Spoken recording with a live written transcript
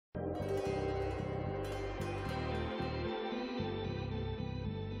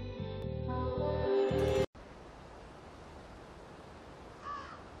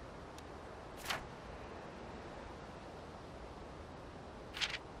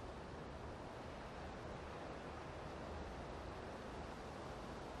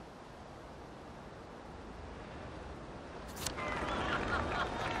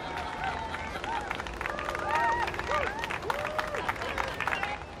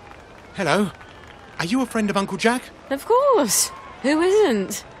Hello. Are you a friend of Uncle Jack? Of course. Who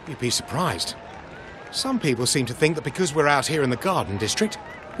isn't? You'd be surprised. Some people seem to think that because we're out here in the Garden District,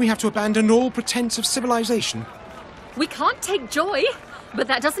 we have to abandon all pretense of civilization. We can't take joy, but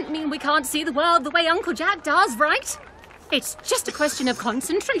that doesn't mean we can't see the world the way Uncle Jack does, right? It's just a question of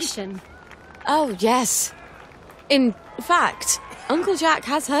concentration. Oh, yes. In fact, Uncle Jack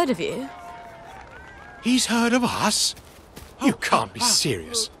has heard of you. He's heard of us? You can't be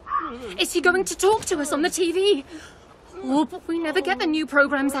serious. Is he going to talk to us on the TV? Oh, but we never get the new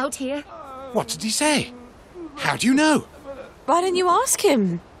programs out here. What did he say? How do you know? Why don't you ask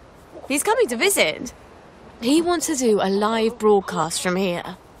him? He's coming to visit. He wants to do a live broadcast from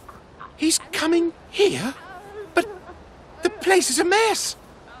here. He's coming here? But the place is a mess.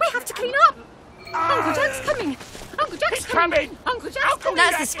 We have to clean up. Uncle Jack's coming. Uncle Jack's coming. Uncle Jack's coming.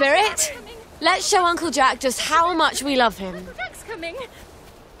 That's the spirit. Let's show Uncle Jack just how much we love him. Uncle Jack's coming.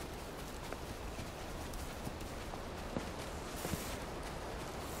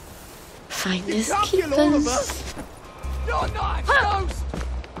 Finders keepers. You're not exposed!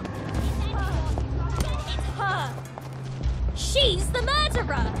 It's her. She's the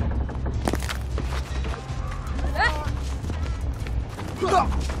murderer.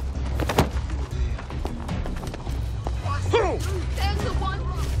 There's the one.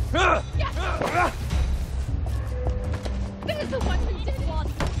 Yes. This is the one who did one.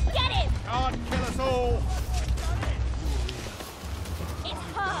 Get him. Can't kill us all. It's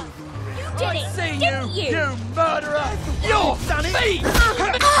her. You did it. See Didn't you? You murderer! You've done it!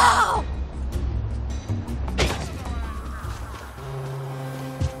 Oh!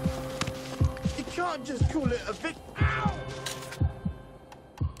 You can't just call it a vic. Ow!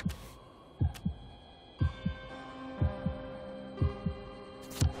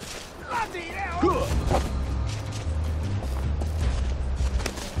 Bloody hell!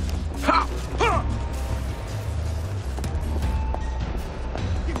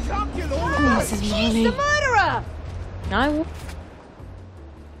 You can't kill all of us! Mrs. Molly. The murderer. I will.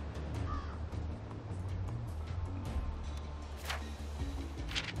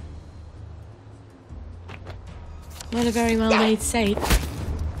 Not a very well-made safe.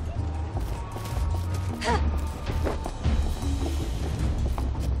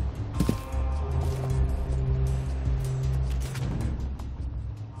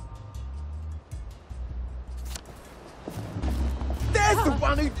 There's the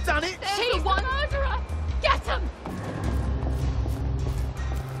one who done it! She's the one murderer. Get him.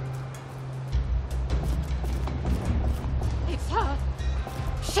 It's her.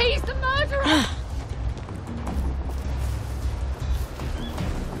 She's the murderer.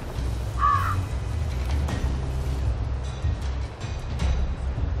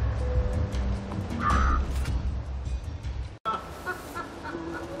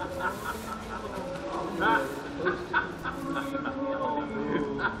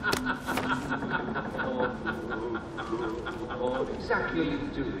 Exactly are you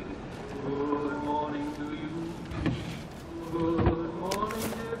doing? Good morning to you. Good morning,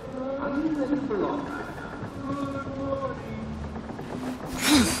 dear. Are you ready for long? Good morning.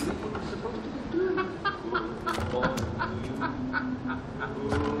 You're supposed to be doing. Good morning to you.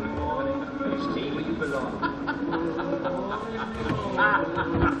 Good morning. Which team are you belong?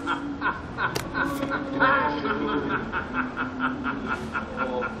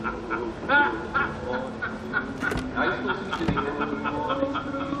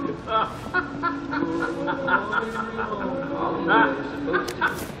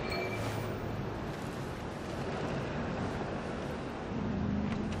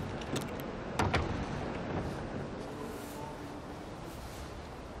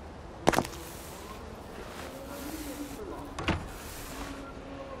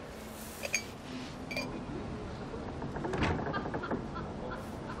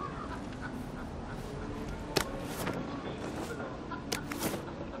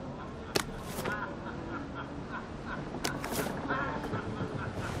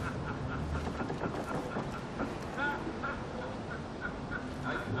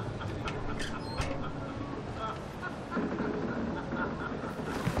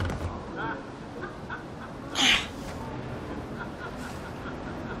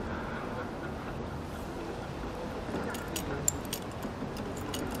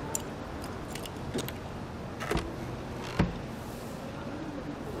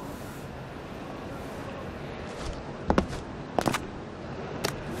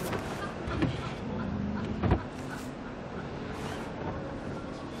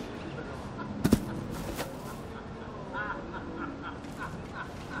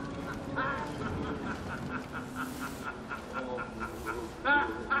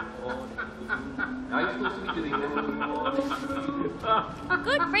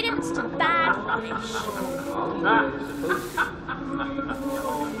 Good riddance to bad rubbish.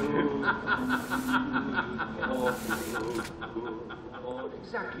 What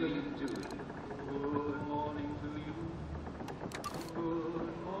exactly are you doing? Good morning to you.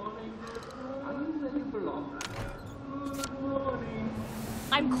 Good morning. Are you ready for long? Good morning.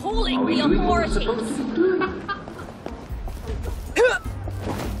 I'm calling Are we the doing what we're supposed authorities. to be doing?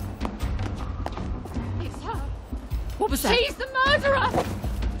 It's her. What was that? She's the murderer!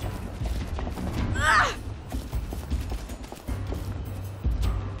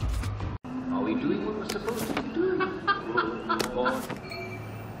 Are we doing what we're supposed to be doing? Good morning.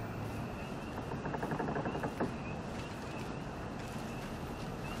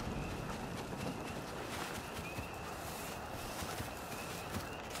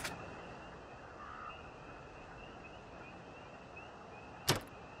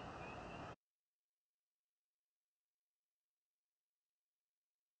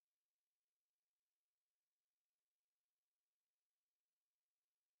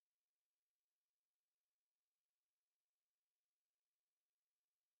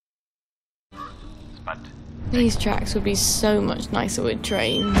 These tracks would be so much nicer with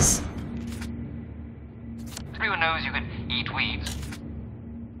trains. Everyone knows you can eat weeds.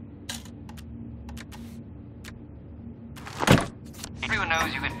 Everyone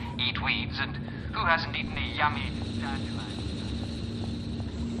knows you can eat weeds, and who hasn't eaten a yummy dandelion?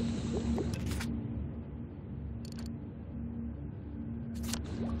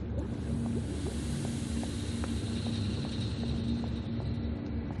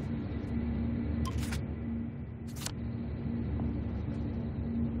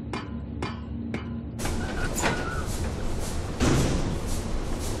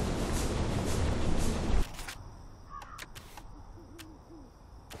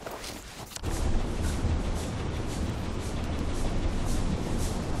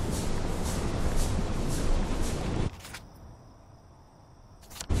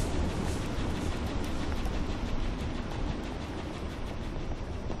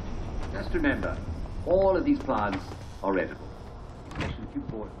 Just remember, all of these plants are edible, especially if you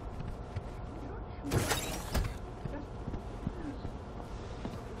boil them.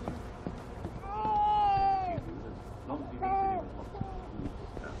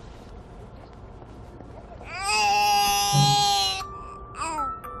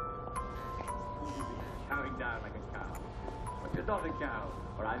 Chowing down like a cow. But you're not a cow,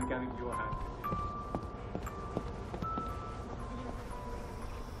 or I'm coming to your house.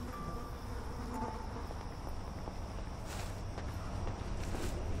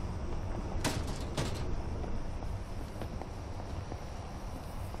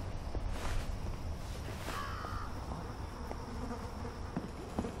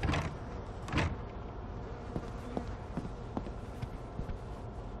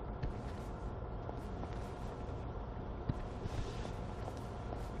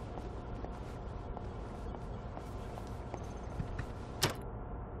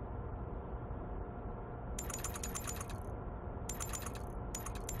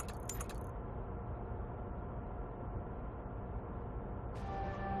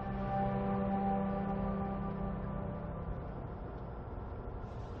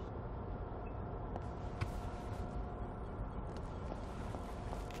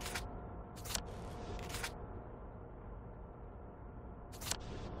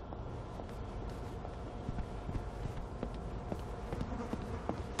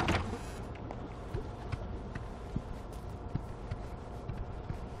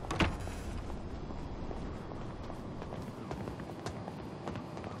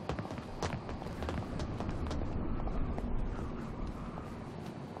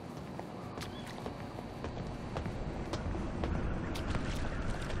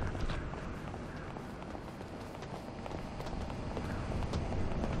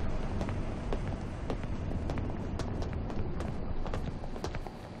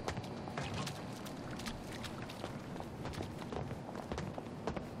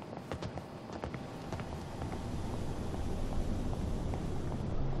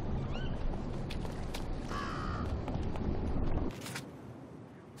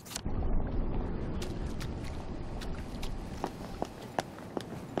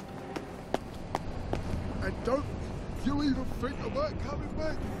 Don't you even think about coming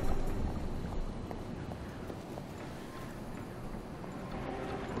back?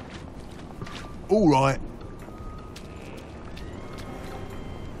 All right.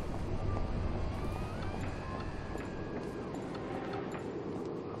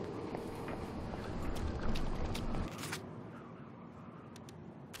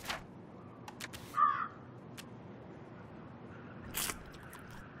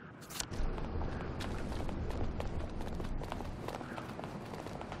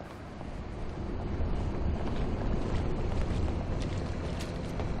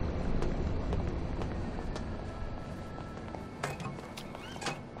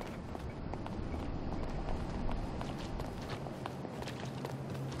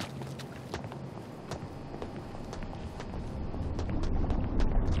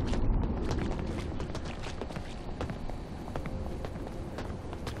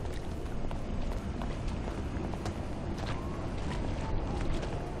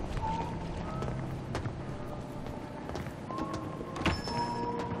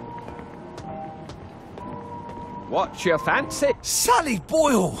 What's your fancy? Sally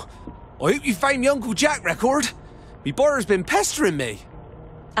Boyle! I hope you found the Uncle Jack record. Me brother's been pestering me.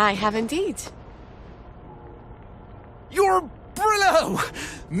 I have indeed. You're Brillo!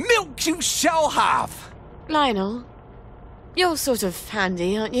 Milk you shall have! Lionel, you're sort of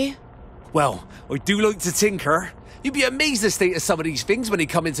handy, aren't you? Well, I do like to tinker. You'd be amazed at the state of some of these things when they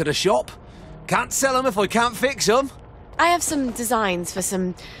come into the shop. Can't sell them if I can't fix them. I have some designs for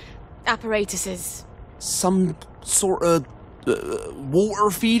some apparatuses. Some sort of water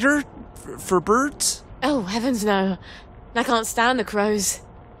feeder for birds? Oh, heavens no. I can't stand the crows.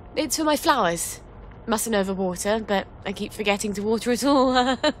 It's for my flowers. Mustn't overwater, but I keep forgetting to water it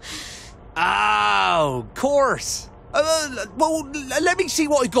all. Oh, of course. Well, let me see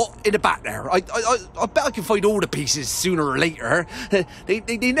what I got in the back there. I bet I can find all the pieces sooner or later.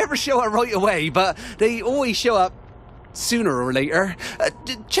 They never show up right away, but they always show up sooner or later.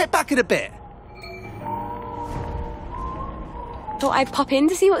 Check back in a bit. Thought I'd pop in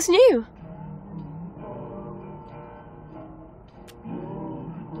to see what's new.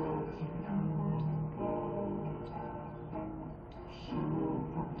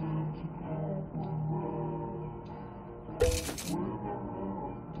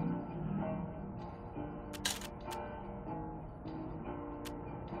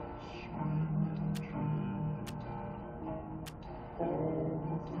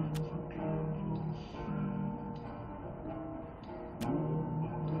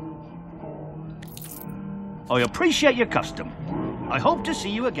 I appreciate your custom. I hope to see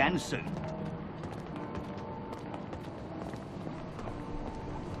you again soon.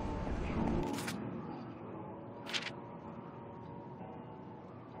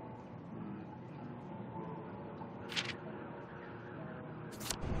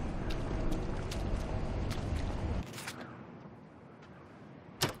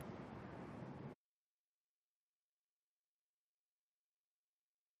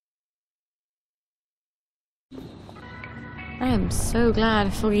 I am so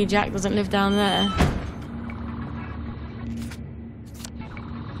glad Foggy Jack doesn't live down there.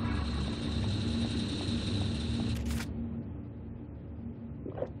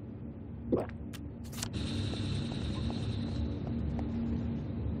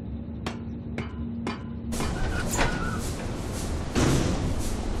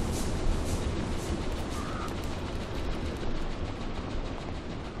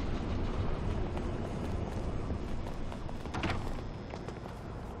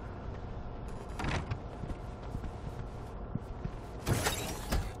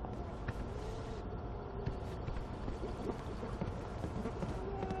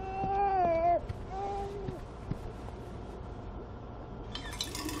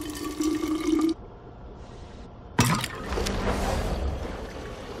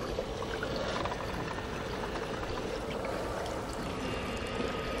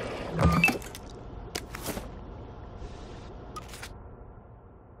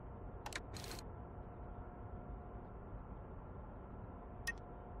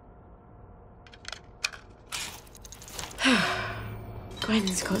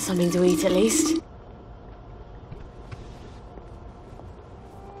 Gwen's got something to eat at least.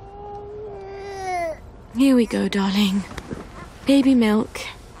 Here we go, darling. Baby milk.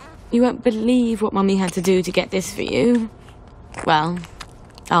 You won't believe what Mummy had to do to get this for you. Well,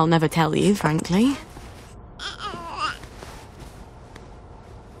 I'll never tell you, frankly.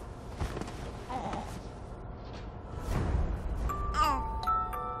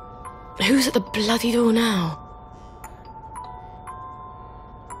 Who's at the bloody door now?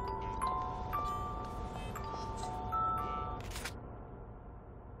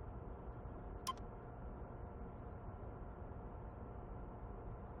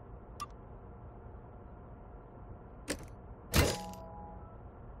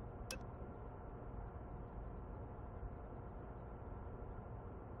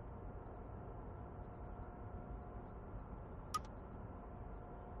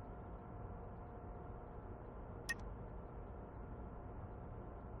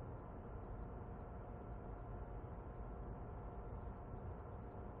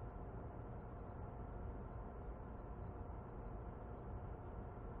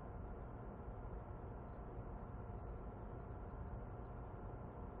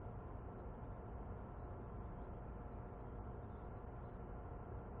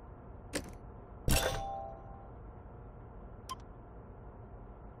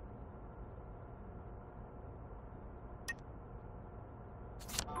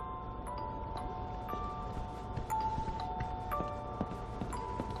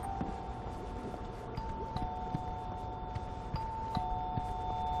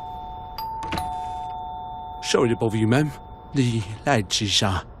 Sorry to bother you, ma'am. The lads is,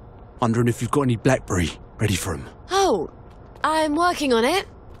 wondering if you've got any blackberry ready for 'em. Oh, I'm working on it.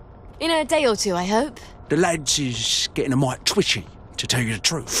 In a day or two, I hope. The lads is getting a mite twitchy, to tell you the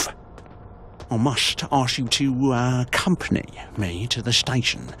truth. I must ask you to accompany me to the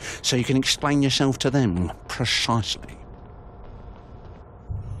station so you can explain yourself to them precisely.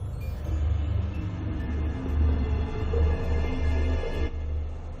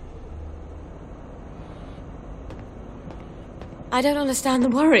 I don't understand the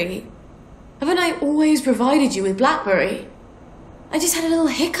worry. Haven't I always provided you with blackberry? I just had a little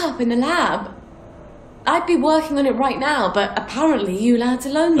hiccup in the lab. I'd be working on it right now, but apparently you lads are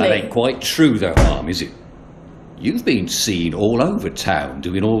lonely. That ain't quite true though, Mum, is it? You've been seen all over town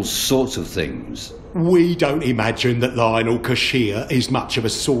doing all sorts of things. We don't imagine that Lionel Cashier is much of a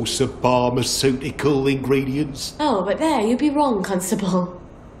source of pharmaceutical ingredients. Oh, but there, you'd be wrong, Constable.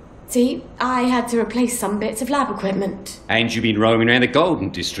 See, I had to replace some bits of lab equipment. And you've been roaming around the Golden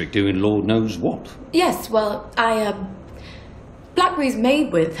District doing Lord knows what. Yes, well, blackberry's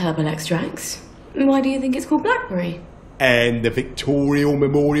made with herbal extracts. Why do you think it's called blackberry? And the Victorial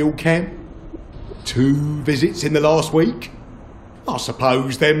Memorial Camp? 2 visits in the last week? I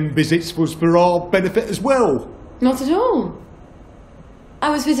suppose them visits was for our benefit as well. Not at all. I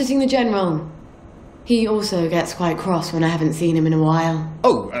was visiting the General. He also gets quite cross when I haven't seen him in a while.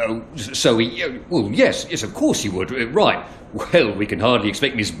 So he... well, yes, of course he would. Right. Well, we can hardly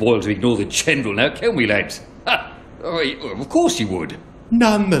expect Miss Boyle to ignore the General now, can we, lads? Ha! Of course he would.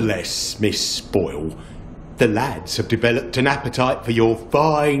 Nonetheless, Miss Boyle, the lads have developed an appetite for your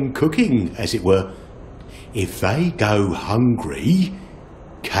fine cooking, as it were. If they go hungry,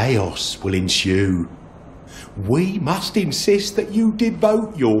 chaos will ensue. We must insist that you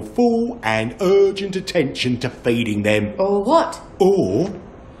devote your full and urgent attention to feeding them. Or what? Or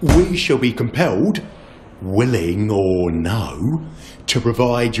we shall be compelled, willing or no, to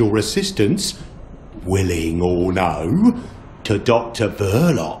provide your assistance, willing or no, to Dr.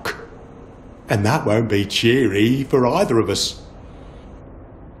 Verloc. And that won't be cheery for either of us.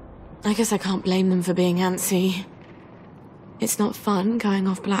 I guess I can't blame them for being antsy. It's not fun going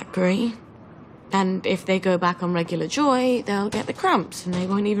off blackberry. And if they go back on regular joy, they'll get the cramps and they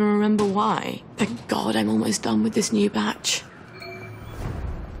won't even remember why. Thank God I'm almost done with this new batch.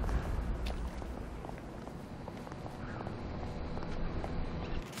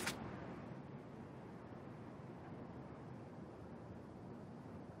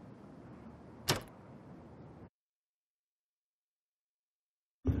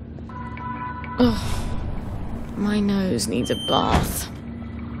 Ugh. My nose needs a bath.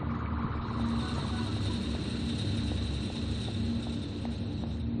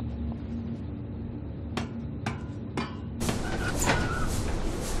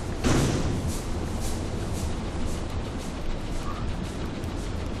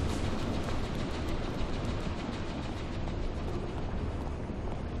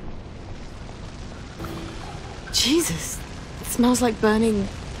 Jesus, it smells like burning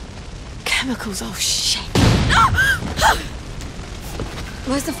chemicals. Oh, shit.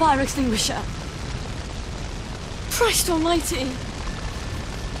 Where's the fire extinguisher? Christ almighty.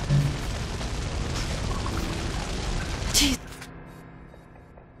 Jeez.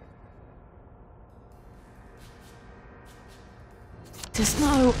 There's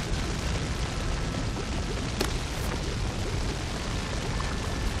no...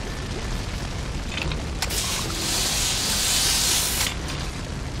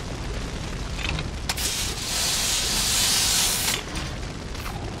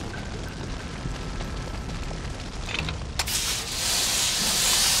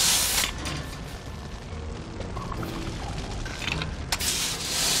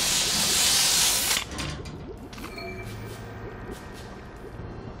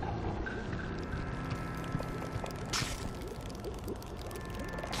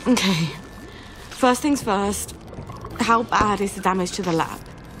 Okay, first things first, how bad is the damage to the lab?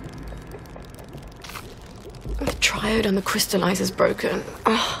 The triode on the crystallizer's broken.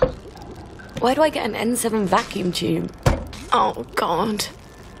 Oh. Why do I get an N7 vacuum tube? Oh, God.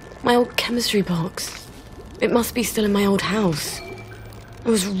 My old chemistry box. It must be still in my old house. I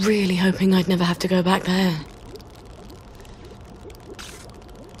was really hoping I'd never have to go back there.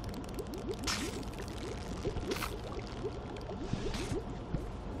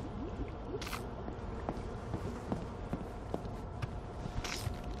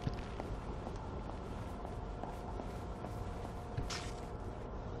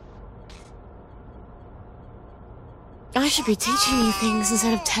 I should be teaching you things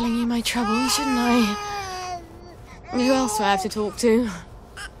instead of telling you my troubles, shouldn't I? Who else do I have to talk to?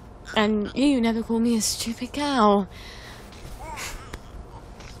 And you never call me a stupid cow.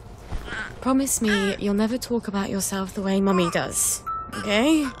 Promise me you'll never talk about yourself the way Mummy does,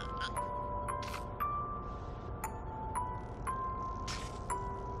 okay?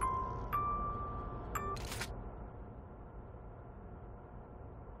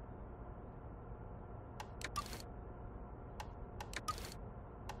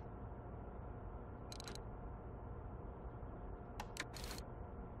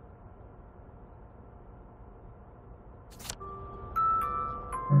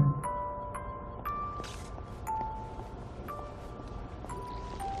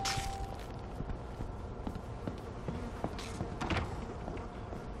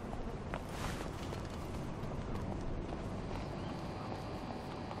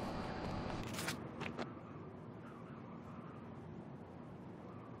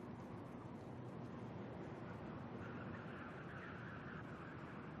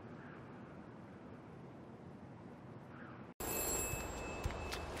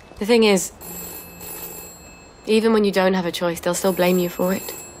 The thing is, even when you don't have a choice, they'll still blame you for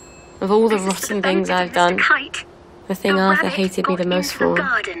it. Of all the rotten things I've done, the thing Arthur hated me the most for,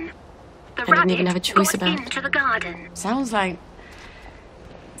 I didn't even have a choice about. Sounds like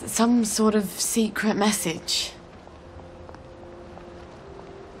some sort of secret message.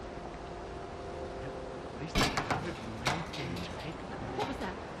 What was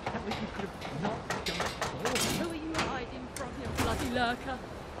that? That was you could have not done before. Who are you hiding from, you bloody lurker?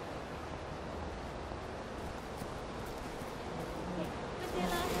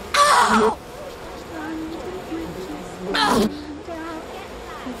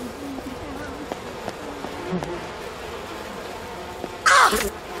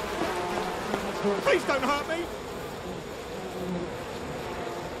 Please don't hurt me!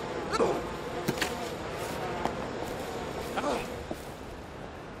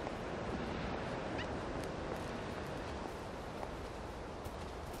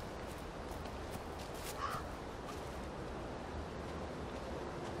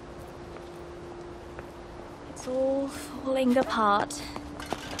 It's all falling apart.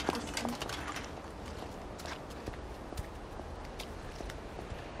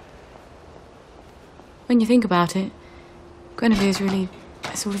 When you think about it, Guinevere's really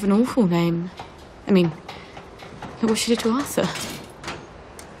sort of an awful name. I mean, look what she did to Arthur.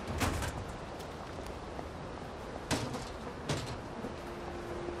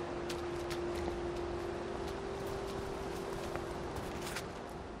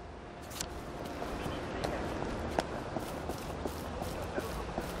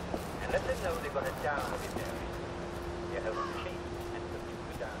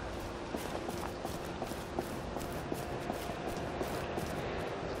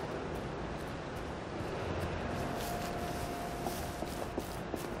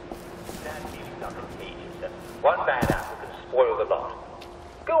 One bad apple can spoil the lot.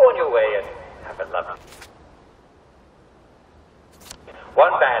 Go on your way and have a lovely...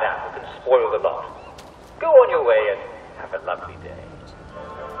 One bad apple can spoil the lot. Go on your way and have a lovely day.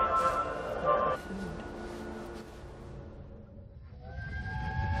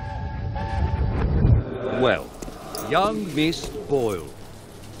 Well, young Miss Boyle.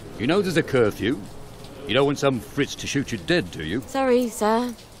 You know there's a curfew. You don't want some Fritz to shoot you dead, do you? Sorry,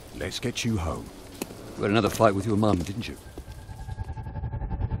 sir. Let's get you home. You had another fight with your mum, didn't you?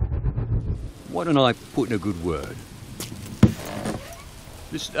 Why don't I put in a good word?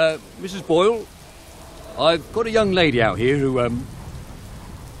 Mrs. Boyle, I've got a young lady out here who, I'm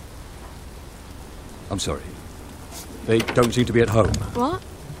sorry. They don't seem to be at home. What?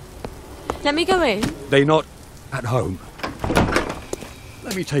 Let me go in. They're not at home.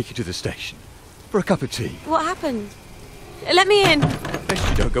 Let me take you to the station for a cup of tea. What happened? Let me in. Best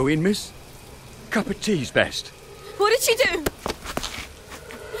you don't go in, miss. Cup of tea's best. What did she do?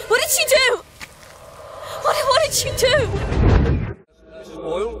 What did she do? What did she do? Mrs.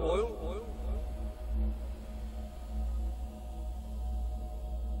 Boyle.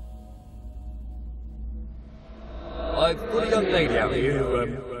 I've got a young lady out here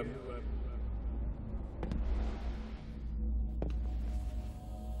who,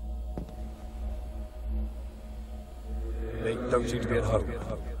 they don't seem to be at home.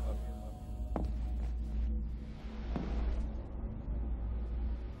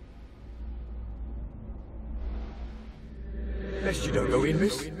 Best you don't go in,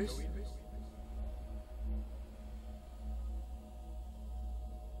 miss.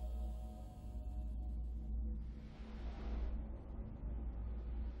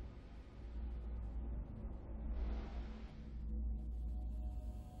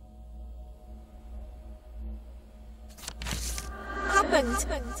 happened?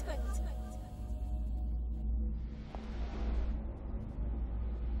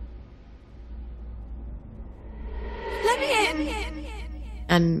 Let me in.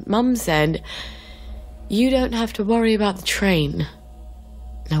 And Mum said, you don't have to worry about the train.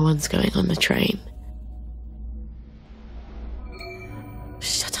 No one's going on the train.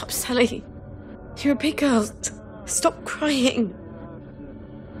 Shut up, Sally. You're a big girl. Stop crying.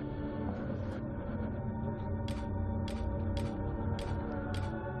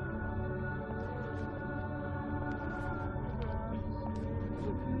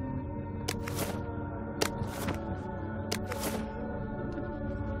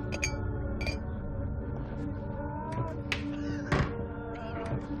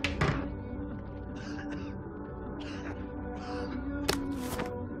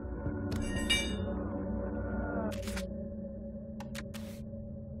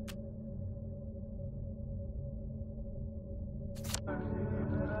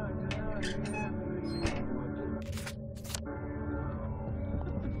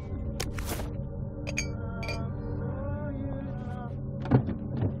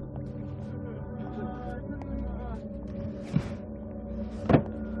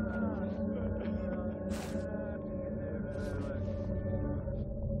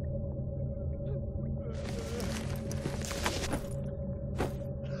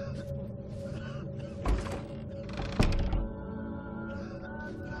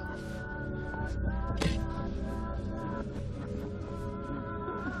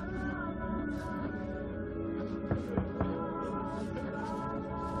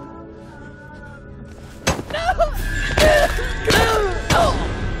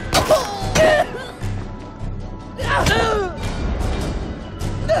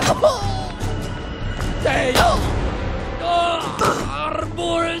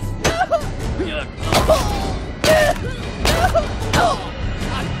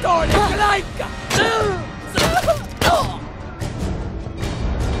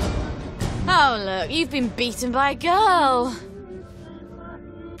 Oh, look, you've been beaten by a girl.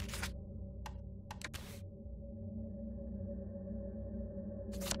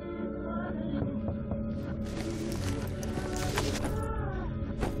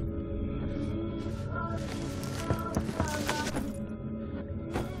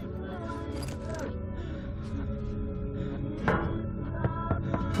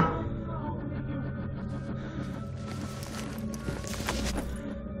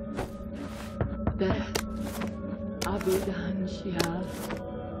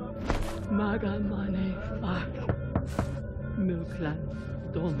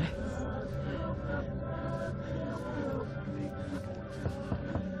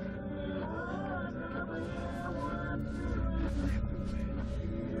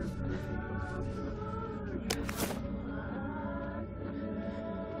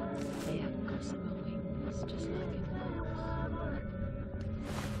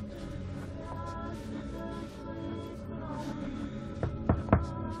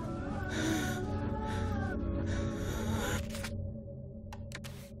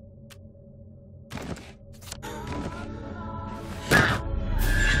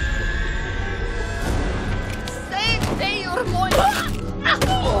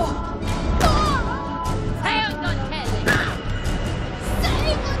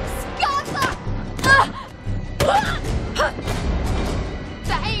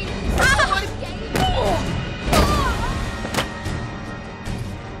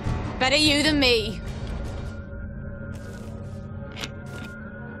 Better you than me.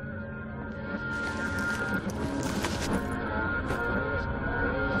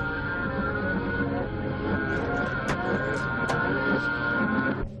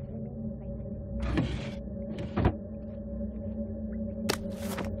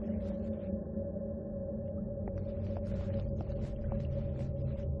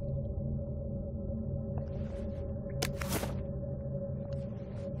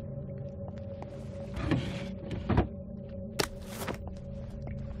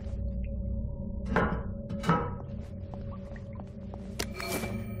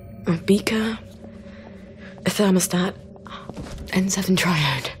 A beaker, a thermostat, N7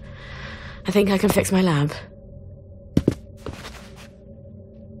 triode. I think I can fix my lab.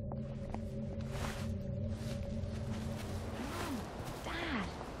 Dad,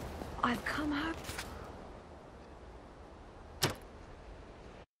 I've come home.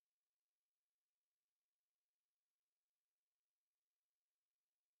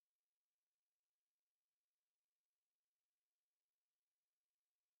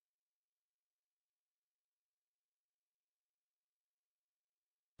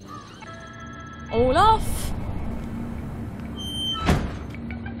 All off.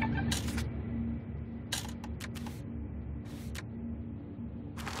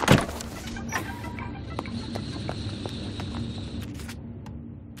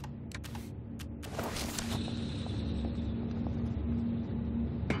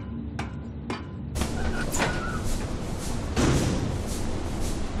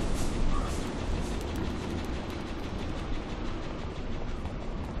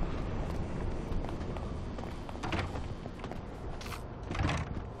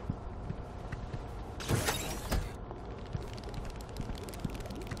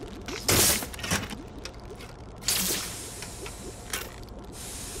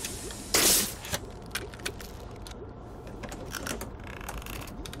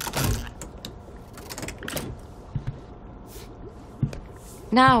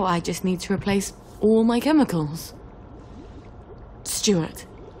 Now I just need to replace all my chemicals. Stuart.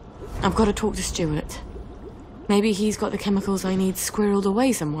 I've got to talk to Stuart. Maybe he's got the chemicals I need squirreled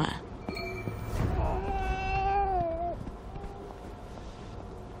away somewhere.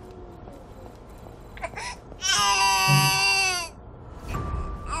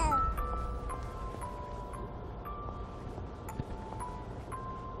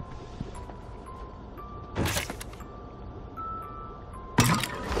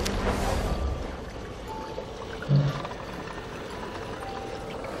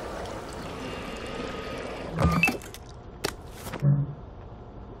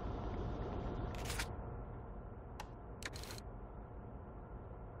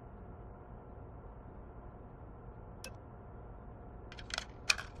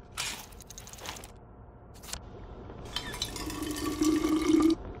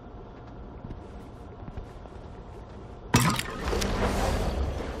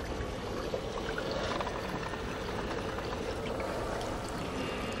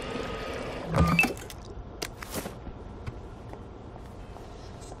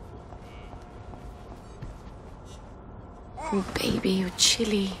 Oh, baby, you're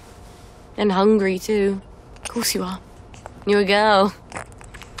chilly. And hungry, too. Of course you are. You're a girl.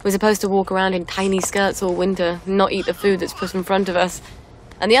 We're supposed to walk around in tiny skirts all winter and not eat the food that's put in front of us.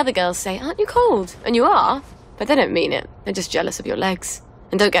 And the other girls say, aren't you cold? And you are. But they don't mean it. They're just jealous of your legs.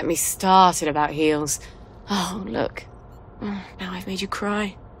 And don't get me started about heels. Oh, look. Now I've made you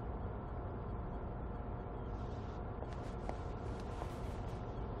cry.